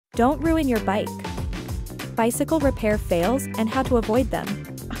Don't ruin your bike. Bicycle repair fails and how to avoid them.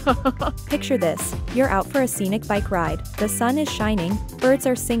 Picture this, you're out for a scenic bike ride, the sun is shining, birds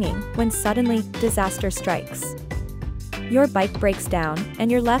are singing, when suddenly, disaster strikes. Your bike breaks down, and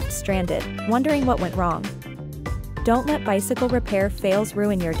you're left stranded, wondering what went wrong. Don't let bicycle repair fails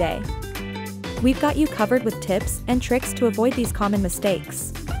ruin your day. We've got you covered with tips and tricks to avoid these common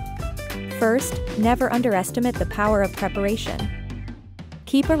mistakes. First, never underestimate the power of preparation.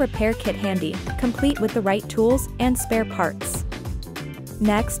 Keep a repair kit handy, complete with the right tools and spare parts.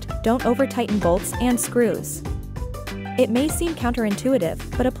 Next, don't over-tighten bolts and screws. It may seem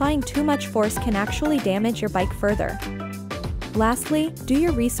counterintuitive, but applying too much force can actually damage your bike further. Lastly, do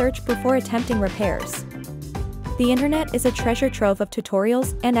your research before attempting repairs. The internet is a treasure trove of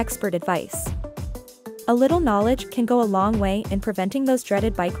tutorials and expert advice. A little knowledge can go a long way in preventing those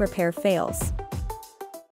dreaded bike repair fails.